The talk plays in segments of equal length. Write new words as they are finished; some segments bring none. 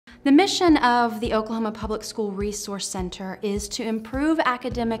The mission of the Oklahoma Public School Resource Center is to improve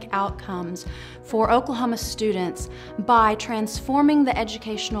academic outcomes for Oklahoma students by transforming the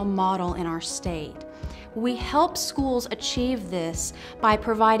educational model in our state. We help schools achieve this by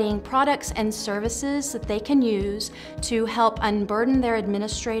providing products and services that they can use to help unburden their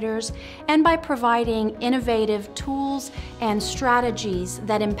administrators and by providing innovative tools and strategies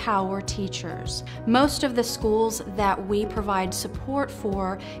that empower teachers. Most of the schools that we provide support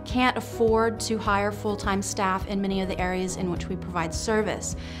for can't afford to hire full-time staff in many of the areas in which we provide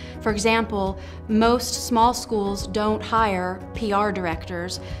service. For example, most small schools don't hire PR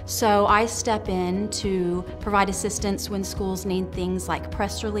directors, so I step in to provide assistance when schools need things like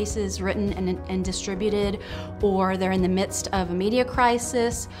press releases written and distributed, or they're in the midst of a media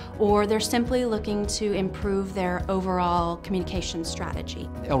crisis, or they're simply looking to improve their overall communication strategy.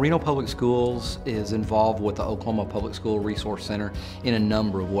 El Reno Public Schools is involved with the Oklahoma Public School Resource Center in a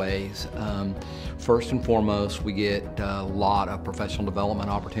number of ways. First and foremost, we get a lot of professional development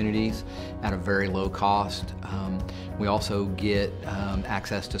opportunities at a very low cost. We also get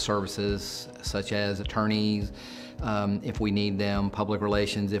access to services such as attorneys if we need them, public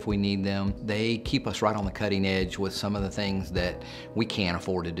relations if we need them. They keep us right on the cutting edge with some of the things that we can't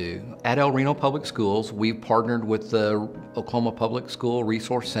afford to do. At El Reno Public Schools, we've partnered with the Oklahoma Public School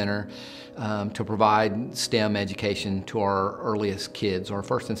Resource Center to provide STEM education to our earliest kids, our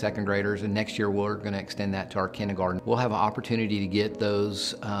first and second graders, and next year we're going to extend that to our kindergarten. We'll have an opportunity to get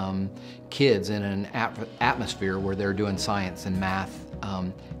those kids in an atmosphere where they're doing science and math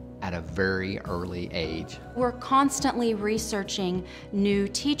at a very early age. We're constantly researching new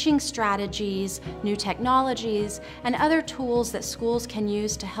teaching strategies, new technologies, and other tools that schools can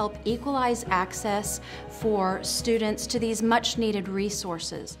use to help equalize access for students to these much needed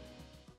resources.